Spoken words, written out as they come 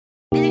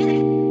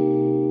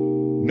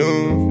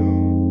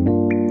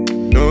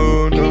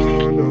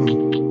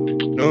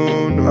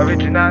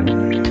Original.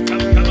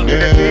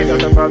 Yeah.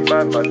 The bad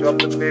man, mash up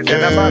the place. The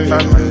bad man,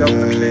 mash up the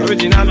place.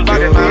 Original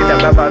bad man. The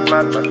bad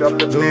man, mash up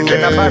the place. The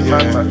bad man,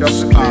 mash up the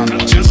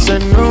place. Just say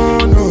no.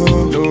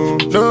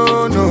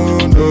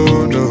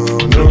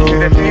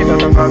 The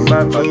bad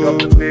man, mash up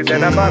the place. The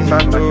bad man,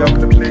 mash up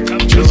the place.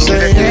 Just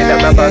say the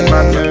bad man,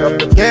 mash up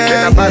the place.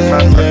 The bad man, mash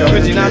up the place.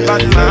 Original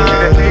bad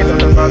man.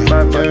 The bad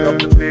man, mash up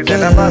the place. The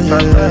bad man,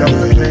 mash up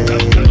the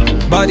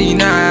place. Body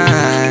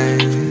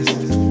nice.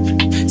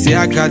 See,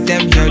 I got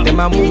them girls, them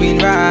are moving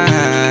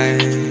right.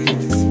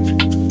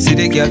 See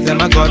the girls,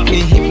 them a got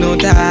me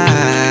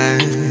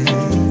hypnotized.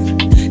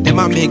 Them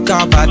a make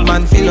a bad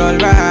man feel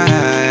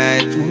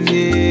alright.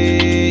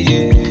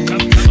 Yeah.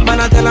 Man,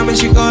 I tell her when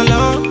she gone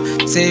low.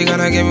 Say you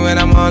gonna get me when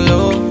I'm all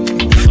low.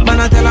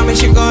 Man, I tell her when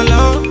she gone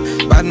low.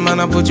 Bad man,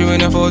 I put you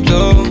in a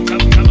photo.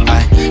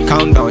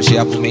 Count down, she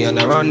a put me on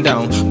a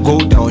rundown. Go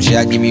down, she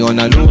a give me on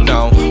a low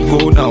now.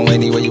 Go now,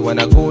 anywhere you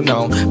wanna go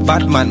now.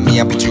 Bad man, me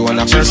a put you on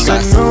a first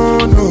class. No.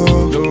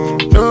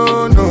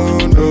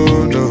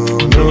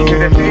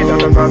 The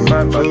bad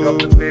man, mash up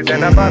the place. The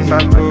bad man,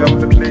 mash up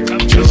the place.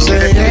 Just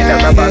say the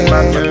bad man,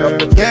 mash up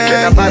the place.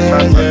 The bad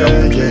man, mash up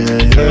the place.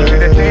 The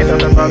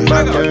bad man,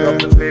 mash up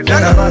the place. The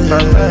bad man,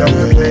 mash up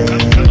the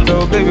place. So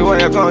baby, what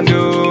you gonna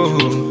do?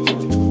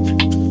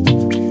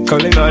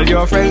 Calling all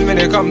your friends when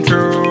they come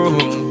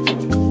through.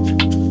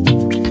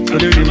 So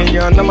you really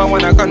your number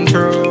one I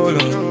control.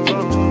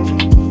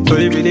 So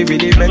you really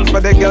meant for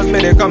the girls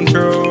when they come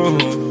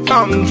through.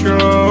 Come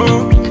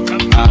through.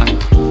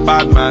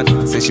 Bad man,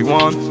 say she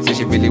want, say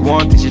she really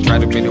want, say she try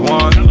to be the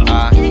one.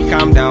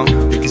 Calm down,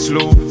 take it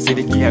slow. Say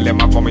the girl,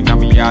 them a coming at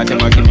me, yeah, them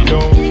a give me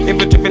low. If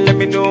you tripping, let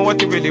me know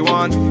what you really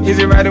want. Is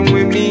it riding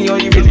with me or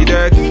you really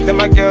dirt? Them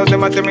a girls,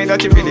 them a tell me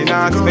that you really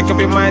not. Make up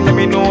your mind, let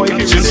me know if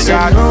you really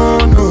got. No.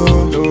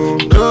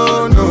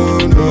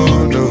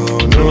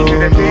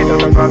 The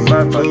bad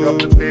man, mash up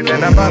the place. The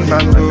bad man,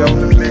 mash up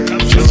the place.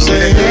 Just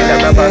say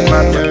the bad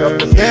man, mash up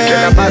the place.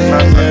 The bad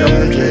man, mash up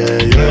the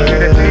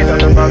place.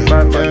 The bad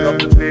man, mash up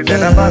the place. The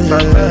bad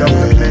man, mash up the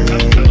place.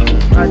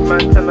 Bad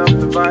man, turn up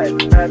the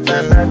vibe. Bad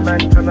man,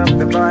 turn up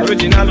the vibe.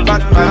 Original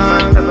bad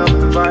man, turn up the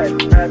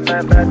vibe. Bad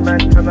man,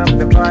 turn up the vibe. Bad man, turn up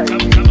the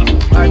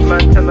vibe. Bad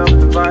man, turn up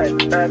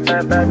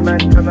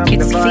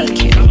the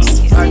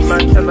vibe. Bad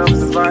man, turn up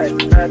the vibe.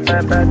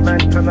 Bad man,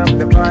 turn up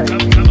the vibe.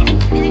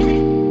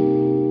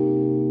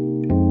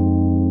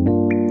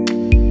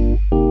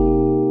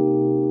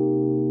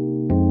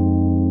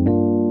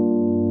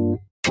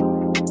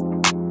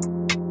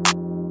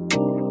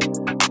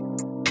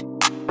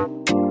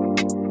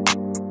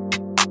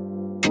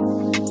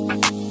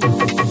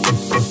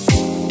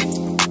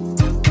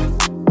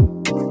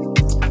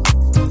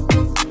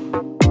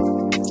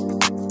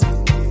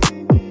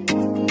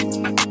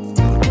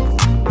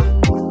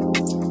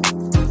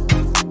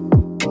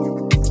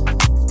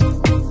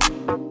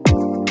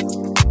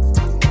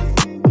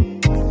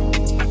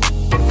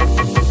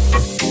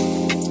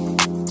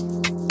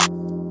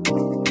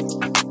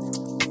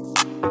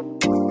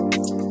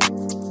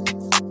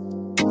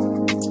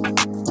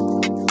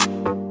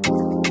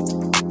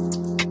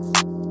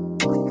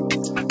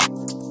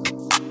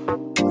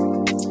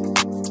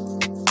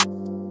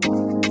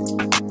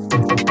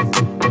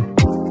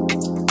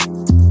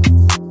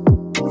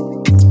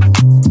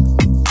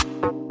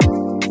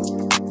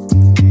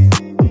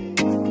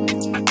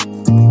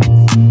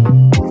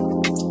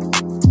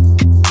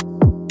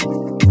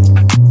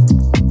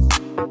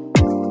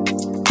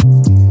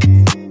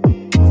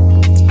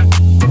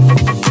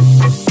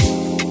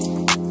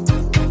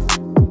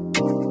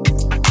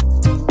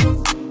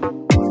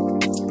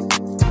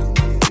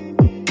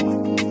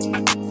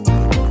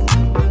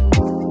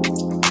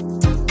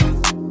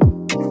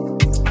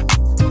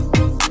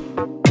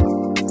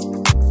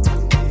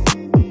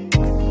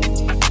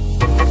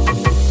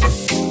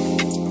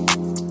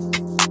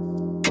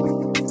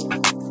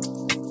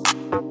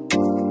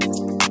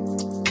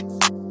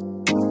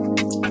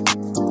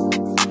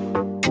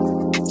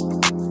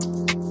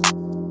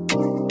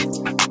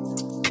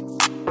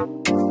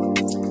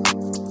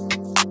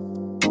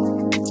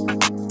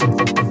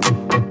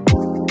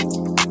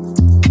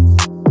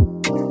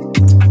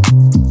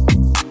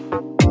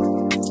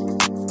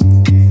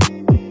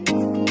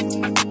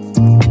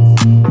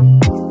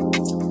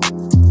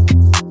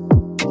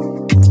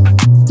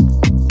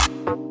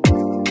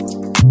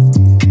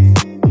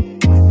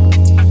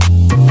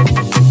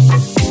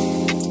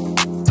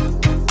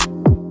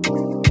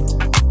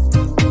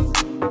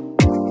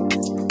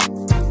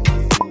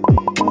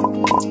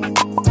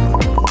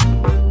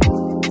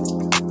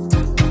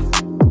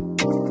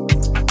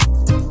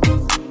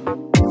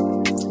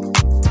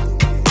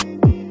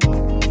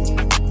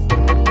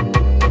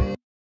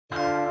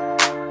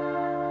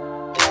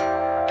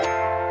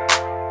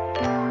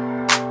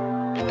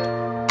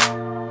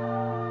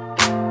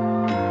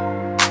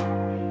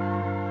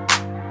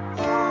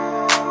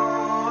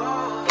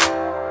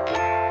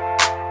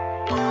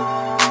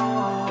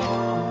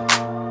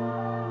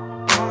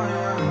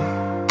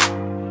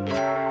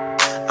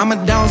 I'm a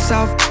down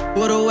south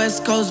with a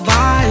West Coast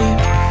vibe.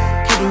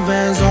 Keep them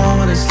Vans on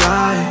when I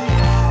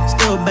slide.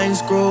 Still bang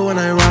screw when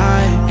I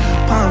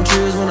ride. Palm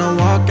trees when I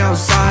walk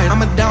outside.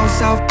 I'm a down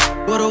south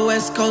with a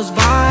West Coast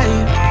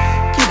vibe.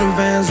 Keep them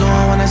Vans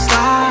on when I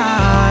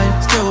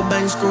slide. Still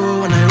bang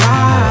screw when I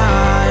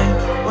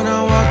ride. When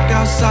I walk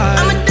outside.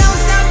 I'm a down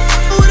south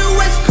with a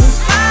West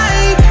Coast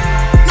vibe.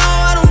 No,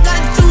 I don't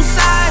gotta choose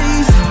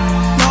sides.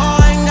 No,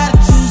 I ain't gotta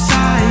choose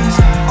sides.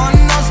 Oh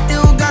no,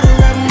 still gotta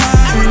rep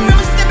mine. I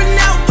remember stepping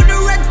out with the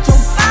retro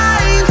 5.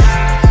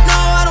 No,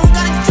 I don't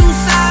gotta choose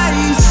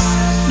sides.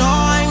 No,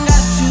 I ain't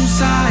gotta choose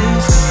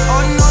sides.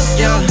 Oh no,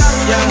 still gotta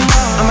rep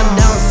mine. I'm a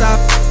down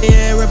south,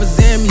 yeah,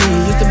 represent me.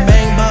 Used to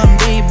bang Bum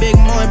B, Big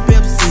Mo and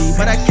Pepsi.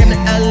 But I came to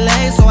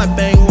LA, so I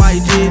bang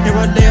YG.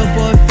 Hero Dale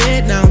for a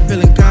fit, now I'm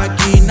feeling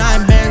cocky.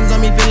 9 bands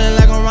on me, feeling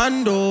like a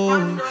rondo.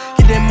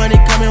 Hit that money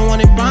coming,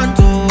 want it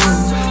pronto.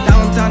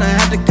 Downtown, I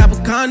had to cop a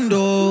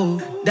condo.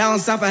 Down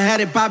south, I had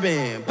it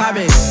poppin',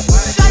 poppin'.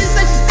 Shawty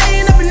said she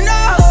staying up in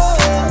North.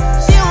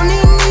 She don't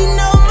need me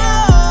no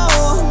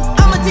more.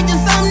 I'ma teach her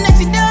something that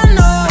she don't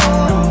know.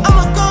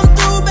 I'ma come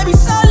through, baby,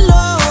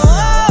 solo.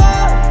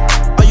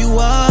 Are you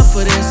up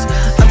for this?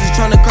 I'm just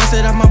tryna cross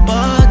it off my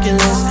bucket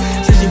list.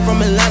 Said she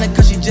from Atlanta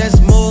cause she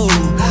just moved.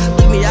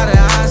 Look me out of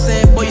the eye,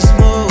 said, boy, you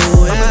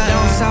smooth. I'm a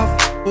down south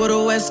with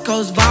a West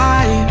Coast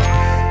vibe.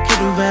 Keep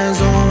them Vans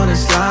on when I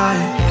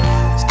slide.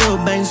 Still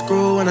bang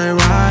screw when I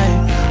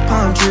ride.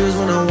 Palm trees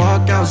when I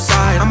walk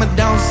outside. I'm a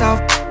down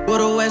south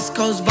with a West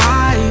Coast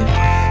vibe.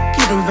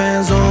 Keep them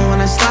Vans on when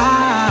I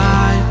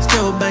slide.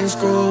 Still bang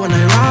screw when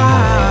I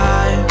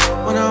ride.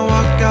 When I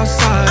walk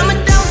outside. I'm a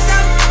down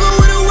south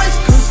with a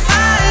West Coast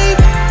vibe.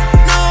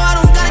 No, I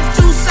don't gotta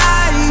choose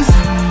sides.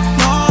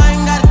 No, I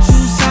ain't gotta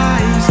choose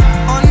sides.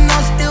 Oh no,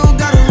 still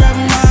gotta rep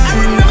mine. I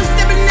remember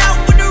stepping out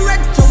with the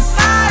retro 5.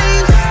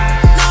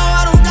 No,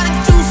 I don't gotta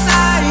choose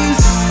sides.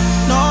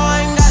 No,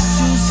 I ain't gotta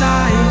choose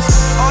sides.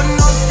 Oh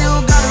no,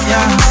 still gotta rep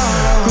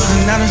mine.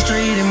 Cruising down the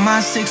street in my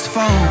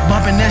 6'4",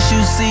 bumping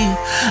SUC.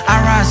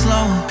 I ride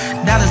slow,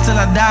 dollars till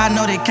I die.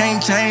 No, they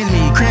can't change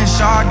me.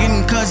 Crenshaw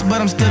getting cuts,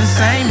 but I'm still the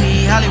same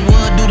me.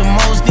 Hollywood do the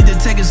most, need to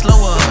take it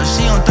slower.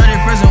 She on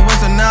 31st and West,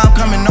 so now I'm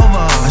coming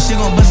over. She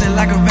gon' bust it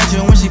like a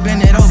veteran when she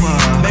bend it over.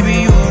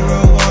 Baby, you a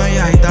real one,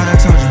 yeah, I thought I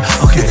told you.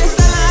 Okay.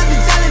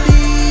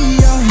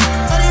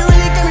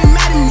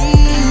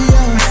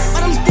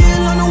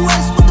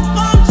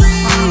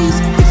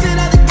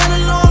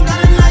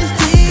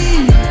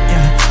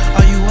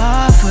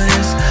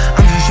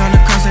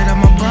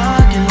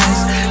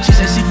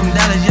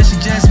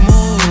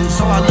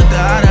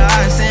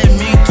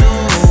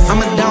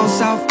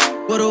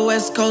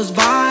 West Coast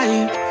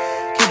vibe.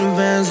 Keep them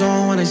Vans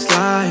on when I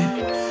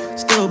slide.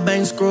 Still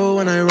bang screw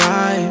when I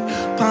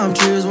ride. Palm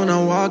trees when I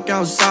walk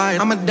outside.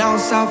 I'm a down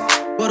south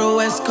with a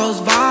West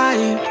Coast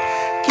vibe.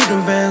 Keep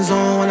them Vans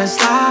on when I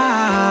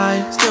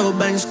slide. Still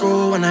bang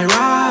screw when I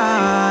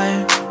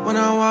ride. When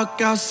I walk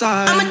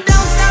outside. I'm a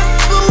down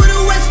south with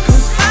a West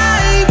Coast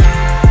vibe.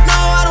 No,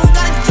 I don't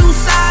gotta choose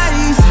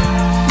sides.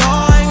 No,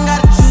 I ain't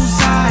gotta choose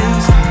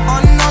sides.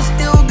 Oh no,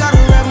 still gotta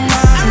rep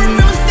mine. I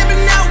remember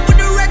stepping out with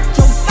the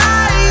retro 5.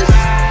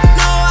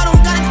 No, I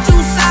don't gotta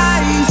choose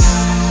sides.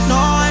 No,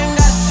 I ain't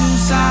gotta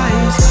choose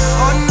sides.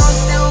 Oh no,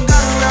 still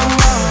gotta rep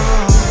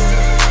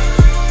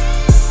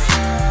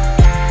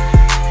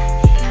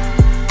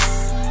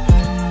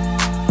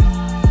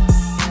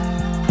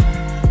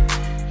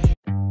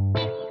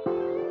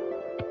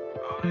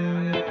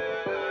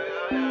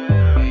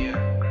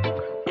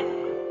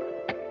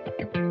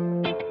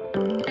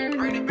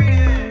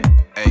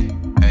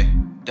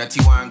That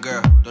T-Wine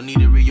girl, don't need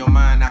to read your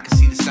mind, I can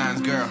see the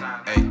signs, girl.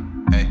 Hey,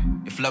 hey,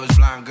 if love is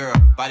blind, girl,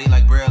 body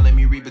like Braille, let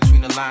me read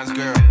between the lines,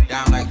 girl.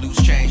 Down like loose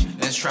change,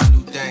 let's try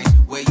new things.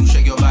 Way you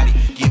shake your body,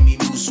 give me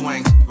mood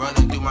swings.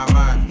 Running through my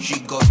mind, she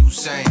go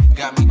Usain.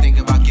 Got me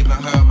thinking about giving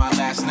her my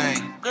last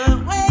name.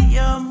 The way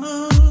you're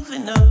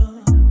moving,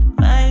 oh,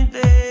 my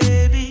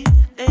baby,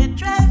 they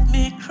drive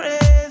me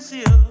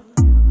crazy, oh,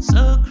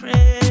 so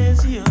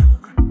crazy, oh,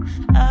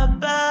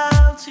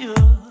 about you,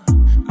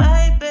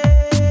 my baby.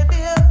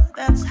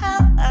 That's how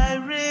I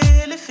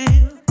really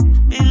feel.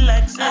 Be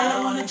like say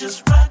I wanna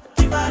just rock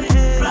your body,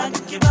 rock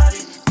your body,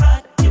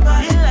 rock your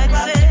body. Be like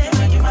say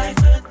like you might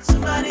hurt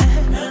somebody,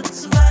 hurt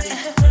somebody,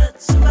 hurt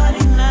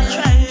somebody. Not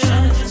trying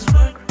to just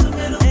work the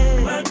middle,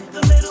 work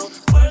the middle,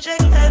 work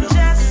the middle.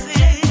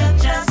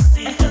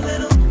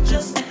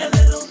 Just see a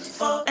little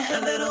for a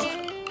little.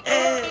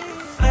 Hey,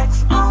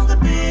 flex on the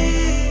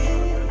beat.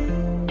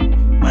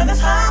 When it's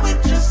high, we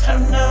just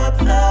turn up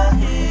the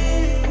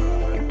heat.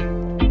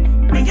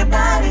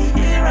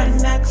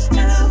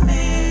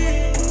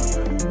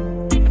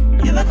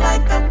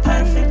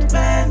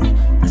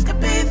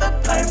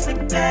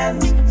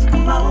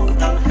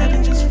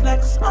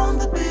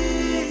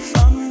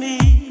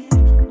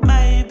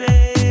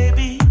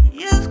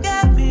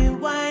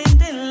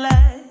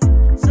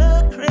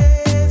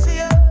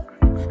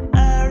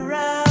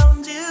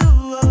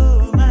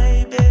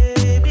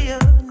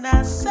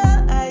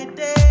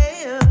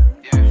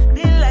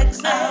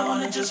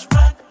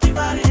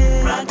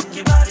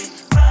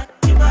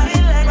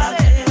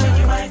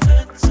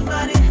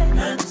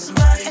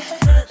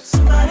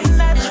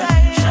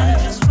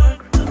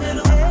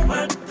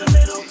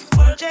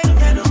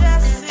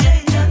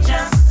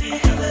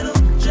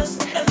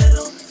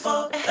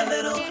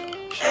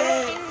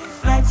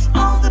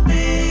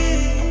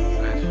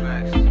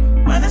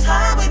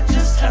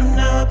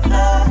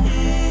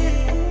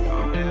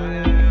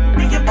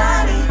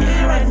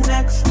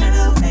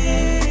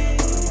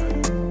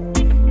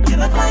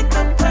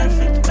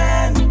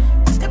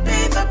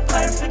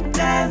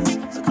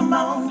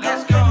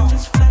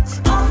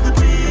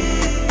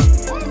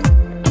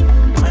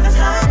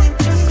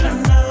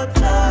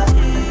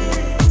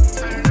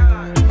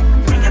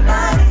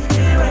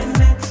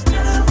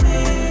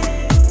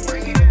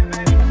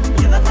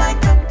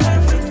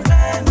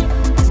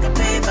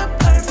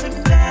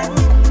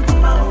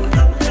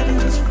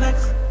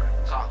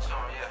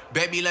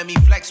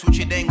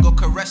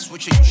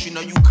 with you. You should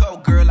know you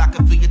cold, girl. I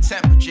can feel your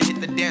temperature.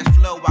 Hit the dance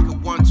floor. I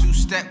could 1-2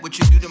 step with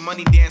you. Do the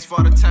money dance for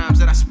all the times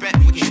that I spent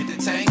with you. Hit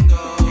the tango.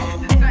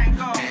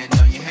 Hand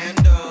on your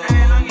handle.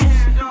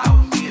 I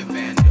won't be a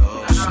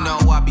vandal. Just know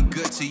I'll be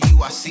good to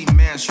you. I see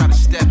mans try to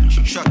step, but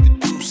you chuck the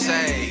do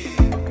say.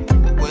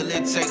 What will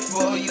it take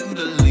for you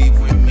to leave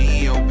with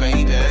me, oh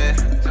baby?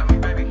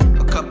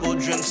 A couple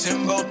drinks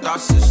in both our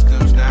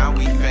systems, now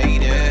we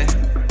faded.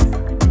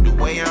 The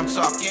way I'm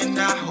talking,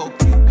 I hope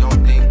you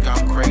don't think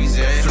I'm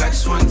crazy.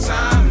 Flex one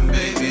time,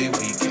 baby,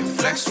 we can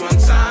flex one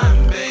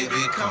time,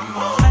 baby, come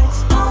on.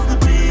 Flex on the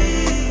beat.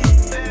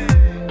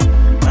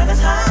 By the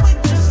time we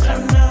just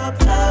turn up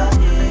the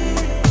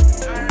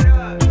heat.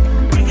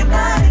 Bring your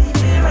body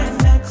here right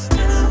next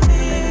to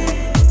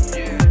me.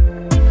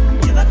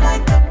 You look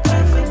like the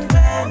perfect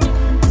man.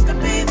 This could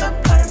be the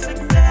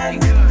perfect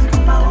dance.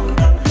 Come on,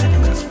 go ahead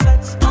and just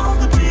flex on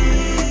the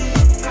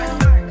beat.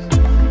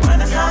 By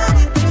the time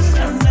we just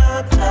turn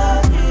up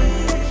the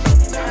heat.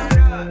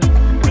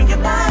 Bring your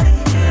body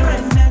here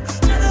right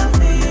next to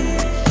me.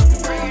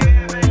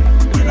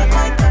 You look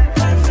like the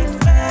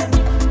perfect man.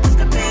 This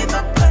could be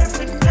the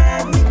perfect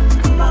dance.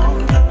 Come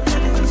on, go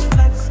ahead and just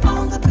flex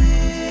on the beat.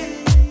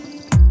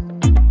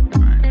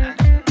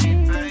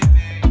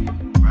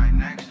 Right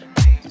next to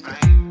me,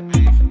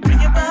 baby. Bring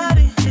your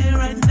body here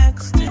right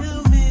next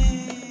to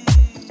me.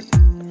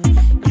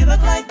 You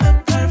look like the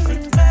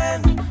perfect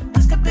man.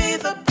 This could be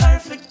the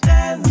perfect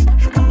dance.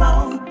 Come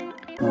on.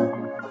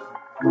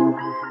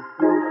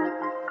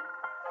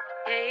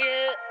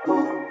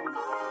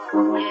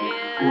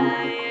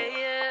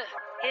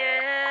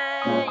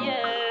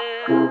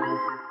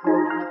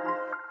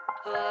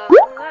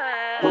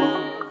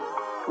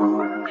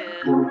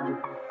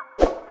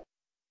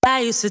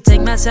 I used to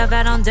take myself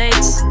out on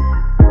dates,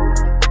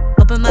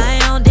 open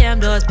my own damn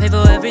doors, pay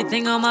for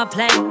everything on my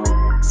plate.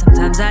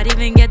 Sometimes I'd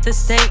even get the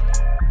steak,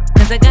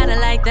 cause I got it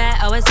like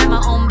that. Always had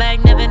my own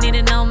bag, never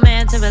needed no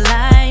man to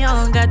rely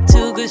on. Got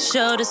 2 good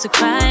shoulders to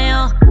cry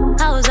on.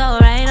 I was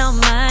alright on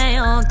my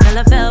own till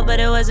I fell, but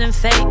it wasn't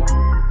fate.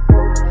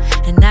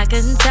 And I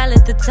couldn't tell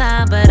at the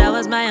time, but I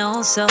was my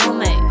own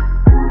soulmate.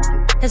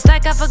 It's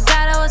like I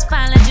forgot I was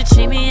fine, let you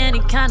treat me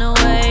any kind of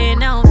way.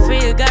 Now I'm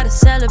free, you gotta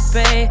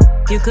celebrate.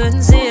 You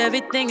couldn't see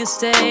everything and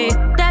stay.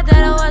 That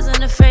I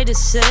wasn't afraid to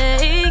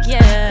say,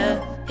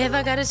 yeah. If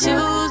I gotta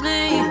choose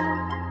me,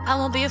 I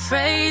won't be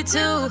afraid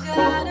to.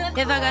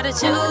 If I gotta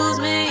choose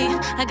me,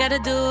 I gotta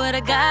do what I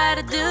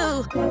gotta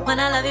do. When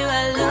I love you,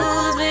 I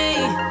lose me.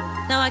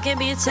 Now I can't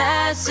be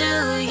attached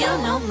to you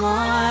no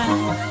more.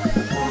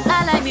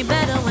 I like me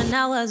better when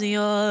I wasn't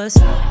yours.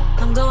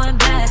 I'm going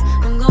back,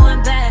 I'm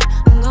going back,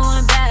 I'm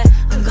going back,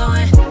 I'm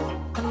going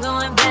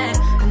back,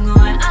 I'm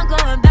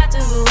going back to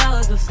who I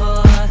was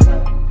before.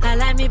 I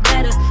like me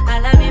better, I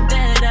like me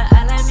better,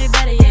 I like me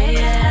better, yeah,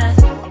 yeah.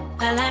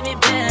 I like me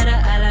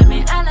better, I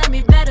like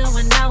me better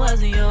when I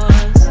wasn't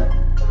yours.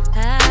 I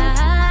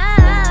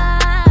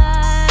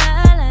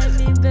like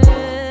me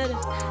better,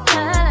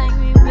 I like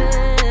me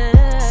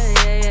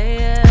better, yeah,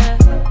 yeah,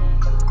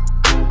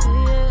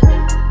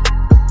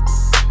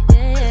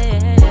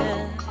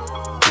 yeah.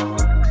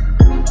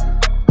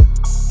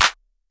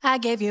 I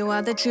gave you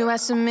all that you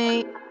asked of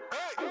me.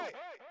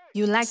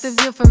 You like the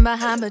view from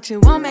behind, but you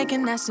won't make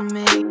an ass of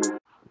me.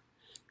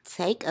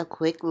 Take a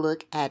quick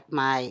look at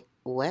my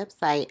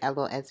website,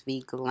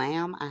 LOSV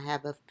Glam. I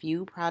have a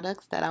few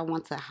products that I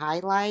want to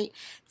highlight.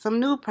 Some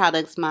new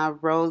products, my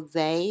Rose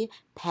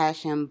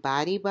Passion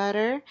Body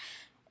Butter.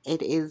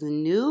 It is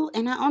new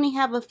and I only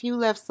have a few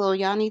left, so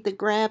y'all need to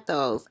grab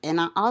those. And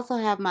I also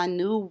have my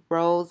new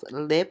Rose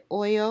Lip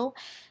Oil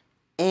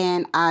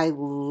and I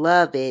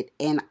love it.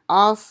 And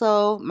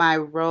also my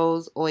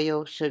Rose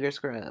Oil Sugar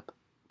Scrub.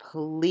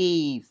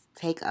 Please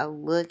take a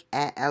look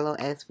at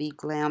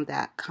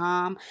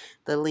losvglam.com.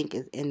 The link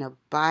is in the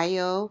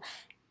bio.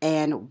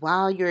 And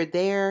while you're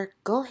there,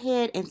 go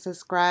ahead and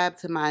subscribe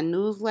to my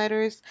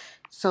newsletters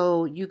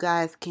so you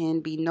guys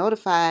can be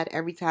notified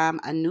every time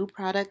a new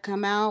product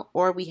come out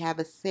or we have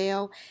a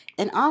sale.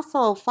 And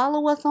also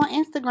follow us on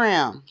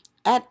Instagram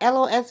at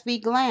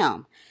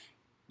LOSVGlam.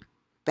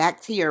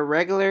 Back to your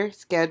regular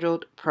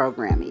scheduled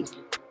programming.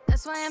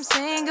 That's why I'm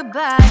saying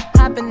goodbye.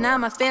 Hopping out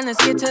my feelings,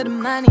 get to the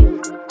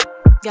money.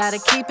 Gotta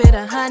keep it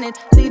 100.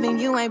 Leaving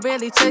you ain't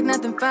really took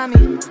nothing from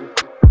me.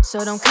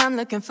 So don't come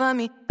looking for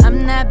me.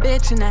 I'm that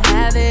bitch and I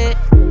have it.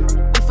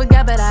 You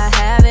forgot but I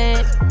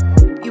haven't.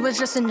 You was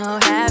just a no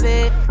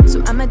habit.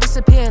 So I'ma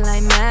disappear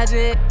like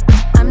magic.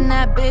 I'm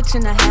that bitch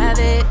and I have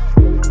it.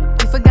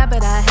 You forgot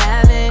but I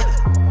haven't.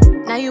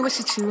 Now you wish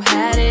that you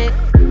had it.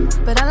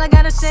 But all I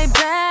gotta say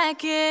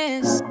back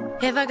is,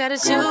 if I gotta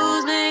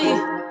choose me,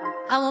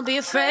 I won't be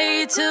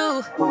afraid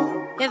to.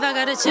 If I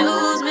gotta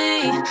choose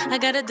me, I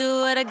gotta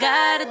do what I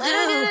gotta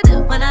do.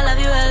 When I love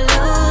you, I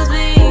lose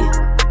me.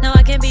 No,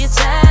 I can't be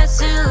attached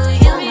to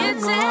you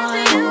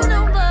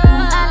no more.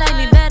 I like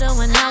me better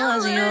when I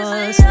wasn't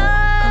yours.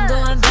 I'm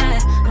going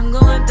back, I'm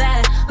going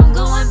back, I'm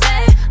going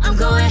back, I'm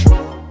going back,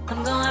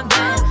 I'm going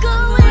back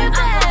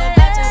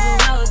to who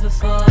I was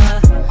before.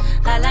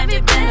 I like me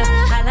better,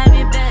 I like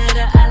me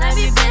better, I like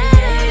me better,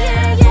 yeah, yeah.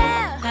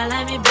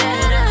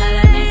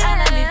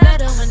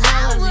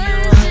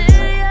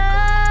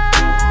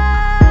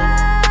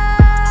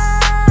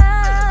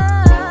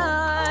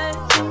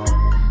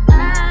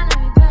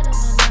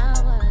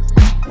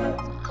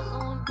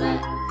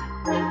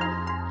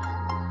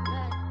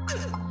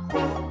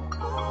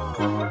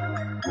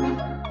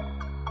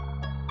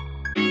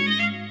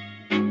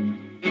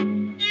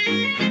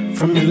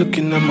 From you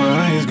looking at my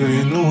eyes, girl,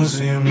 you know what's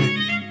in me.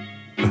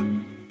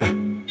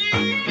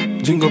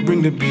 Jingle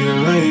bring the beat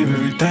alive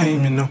every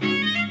time, you know.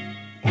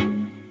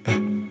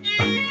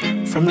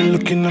 From you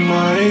looking at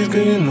my eyes,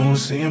 girl, you know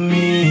what's in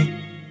me.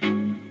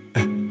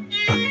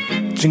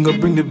 Jingle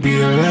bring the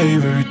beat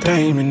alive every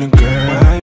time, you know, girl.